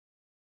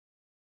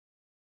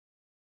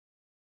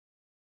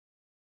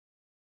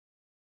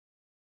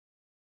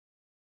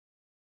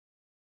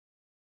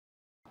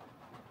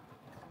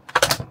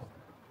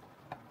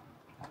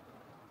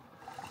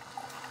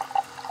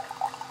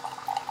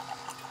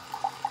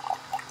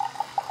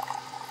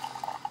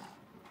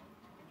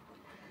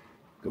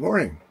Good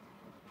morning.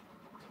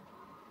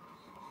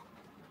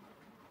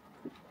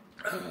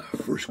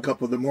 First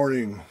cup of the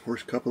morning.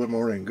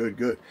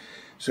 Good.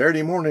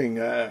 Saturday morning,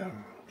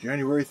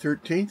 January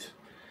 13th.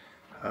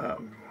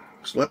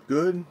 Slept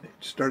good. It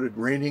started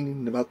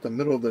raining in about the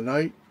middle of the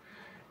night.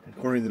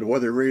 According to the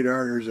weather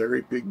radar, there's a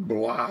great big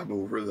blob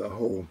over the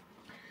whole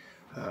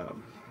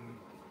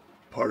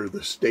part of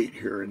the state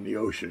here in the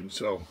ocean.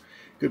 So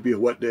it could be a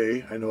wet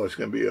day. I know it's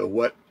going to be a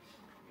wet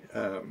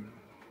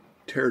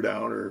tear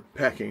down or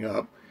packing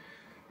up.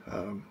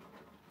 I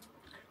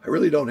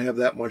really don't have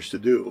that much to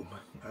do.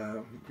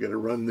 Got to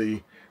run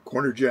the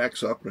corner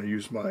jacks up, and I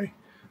use my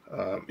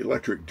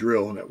electric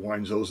drill, and it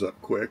winds those up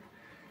quick.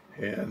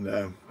 And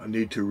I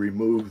need to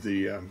remove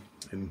the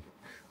and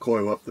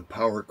coil up the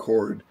power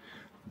cord,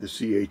 the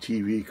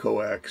CATV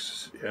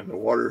coax, and the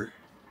water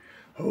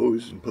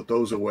hose, and put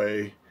those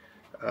away.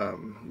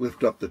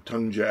 Lift up the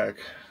tongue jack,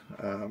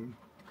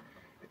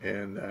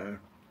 and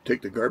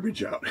take the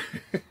garbage out.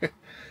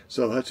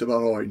 So that's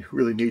about all I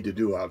really need to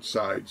do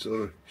outside,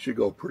 so it should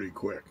go pretty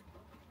quick.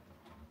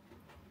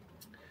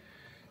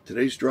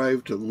 Today's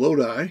drive to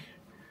Lodi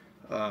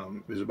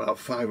is about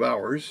 5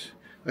 hours.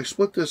 I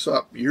split this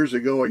up. Years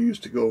ago, I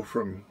used to go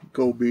from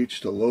Go Beach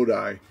to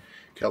Lodi,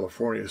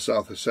 California,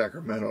 south of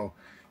Sacramento,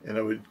 and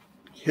I would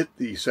hit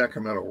the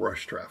Sacramento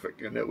rush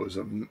traffic, and it was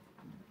a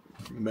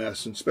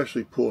mess, and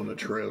especially pulling a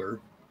trailer.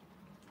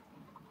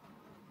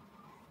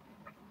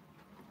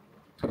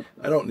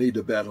 I don't need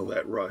to battle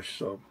that rush,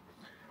 so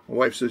my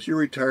wife says, "You're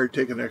retired,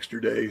 take an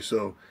extra day,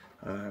 so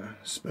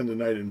spend the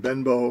night in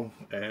Benbow,"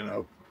 and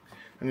I'm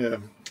going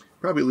to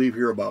probably leave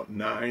here about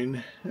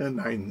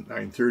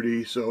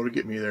 9:30, so to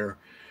get me there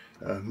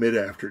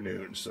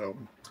mid-afternoon. So,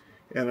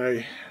 and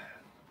I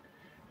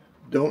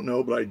don't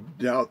know, but I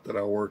doubt that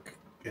I'll work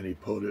any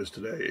POTUS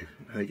today.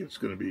 I think it's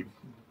going to be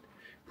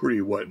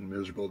pretty wet and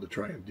miserable to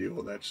try and deal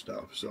with that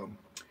stuff. So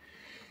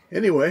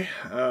anyway,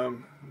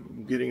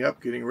 getting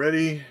up, getting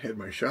ready, had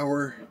my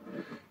shower,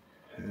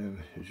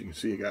 and as you can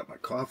see, I got my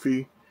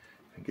coffee,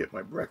 and get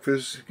my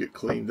breakfast, get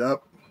cleaned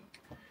up,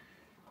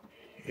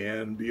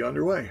 and be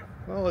underway.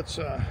 Well, it's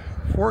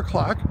 4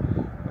 o'clock.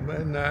 I'm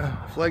in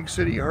Flag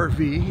City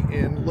RV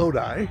in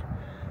Lodi.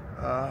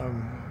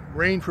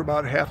 Rain for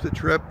about half the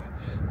trip,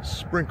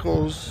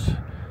 sprinkles,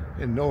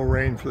 and no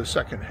rain for the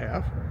second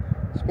half.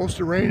 It's supposed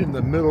to rain in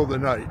the middle of the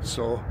night,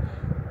 so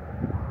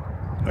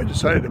I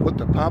decided to put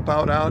the pop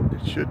out.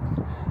 It should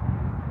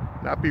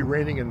not be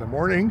raining in the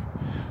morning,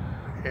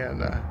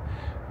 and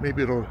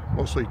maybe it'll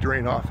mostly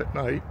drain off at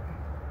night.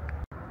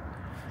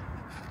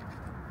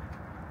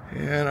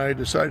 And I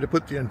decided to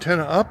put the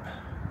antenna up,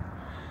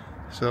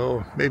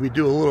 so maybe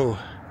do a little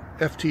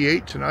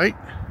FT8 tonight.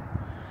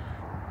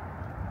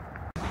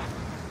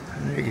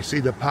 And you can see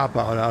the pop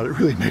out. It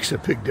really makes a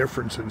big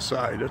difference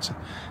inside. It's,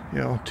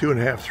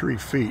 2.5, 3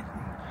 feet.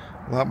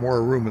 A lot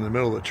more room in the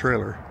middle of the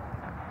trailer.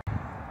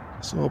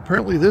 So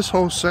apparently this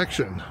whole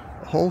section,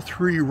 the whole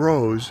 3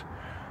 rows,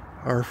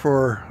 are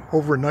for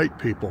overnight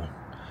people.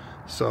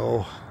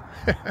 So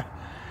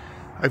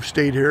I've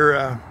stayed here,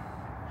 I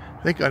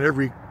think on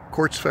every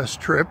Quartzfest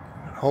trip,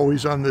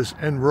 always on this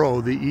end row,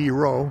 the E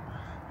row,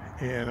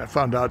 and I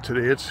found out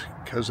today it's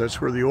because that's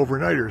where the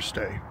overnighters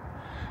stay.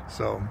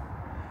 So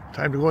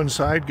time to go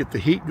inside, get the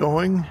heat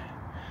going,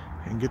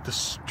 and get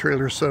this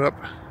trailer set up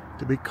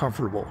to be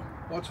comfortable.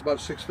 Well, it's about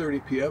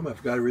 6:30 p.m.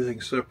 I've got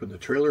everything set up in the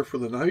trailer for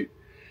the night.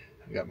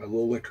 I got my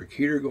little electric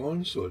heater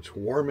going, so it's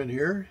warm in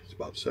here. It's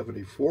about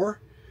 74.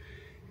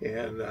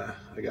 And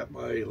I got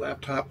my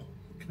laptop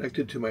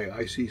connected to my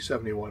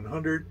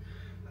IC7100.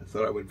 I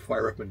thought I would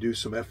fire up and do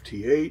some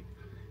FT8. It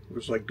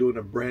was like doing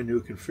a brand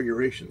new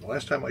configuration. The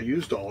last time I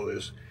used all of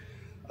this,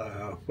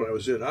 when I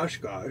was in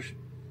Oshkosh,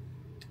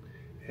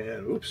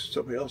 and oops,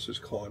 somebody else is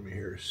calling me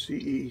here,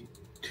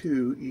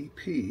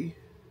 CE2EP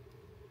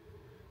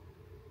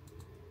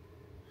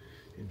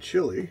in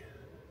Chile.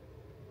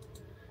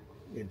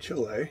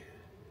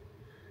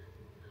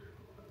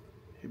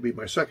 He'd be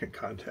my second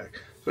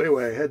contact. So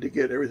anyway, I had to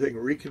get everything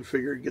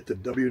reconfigured, get the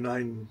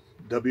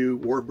W9W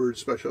Warbird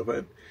special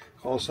event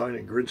call sign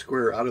and grid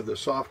square out of the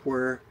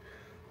software,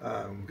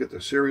 get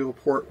the serial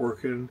port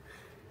working.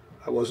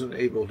 I wasn't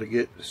able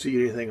to see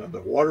anything on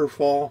the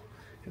waterfall,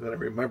 and then I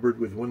remembered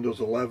with Windows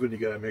 11 you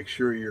got to make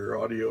sure your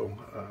audio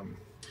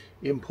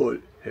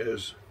input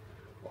has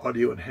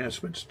audio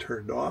enhancements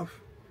turned off,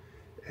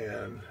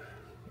 and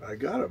I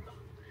got them.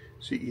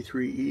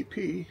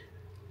 CE3EP.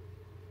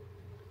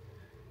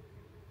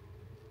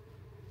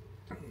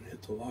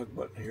 Hit the log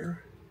button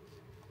here.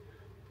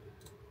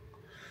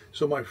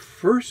 So my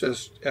first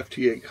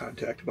FT8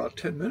 contact about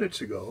 10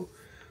 minutes ago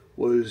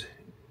was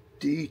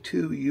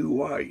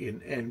D2UY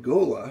in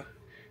Angola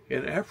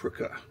in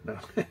Africa.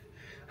 Now, I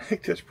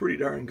think that's pretty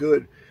darn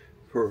good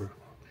for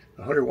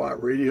a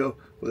 100-watt radio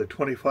with a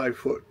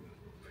 25-foot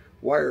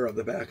wire on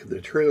the back of the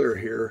trailer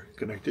here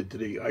connected to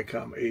the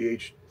ICOM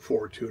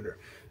AH4 tuner.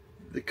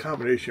 The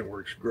combination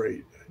works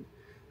great.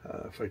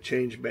 If I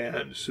change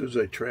band, as soon as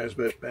I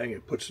transmit, bang,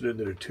 it puts it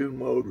into the tune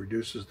mode,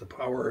 reduces the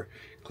power,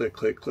 click,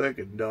 click, click,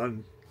 and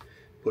done,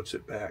 puts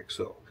it back.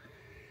 So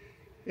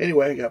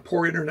Anyway, I got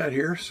poor internet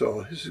here,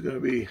 so this is going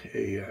to be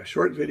a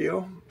short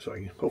video, so I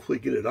can hopefully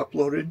get it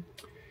uploaded.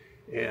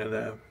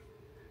 And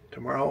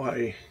tomorrow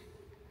I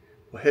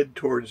will head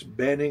towards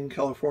Banning,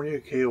 California,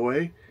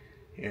 KOA,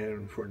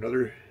 and for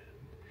another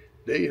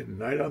day and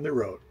night on the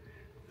road.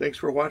 Thanks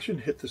for watching.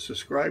 Hit the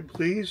subscribe,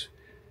 please,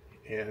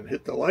 and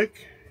hit the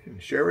like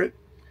and share it.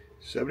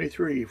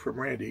 73 from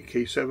Randy,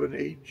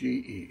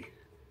 K7AGE.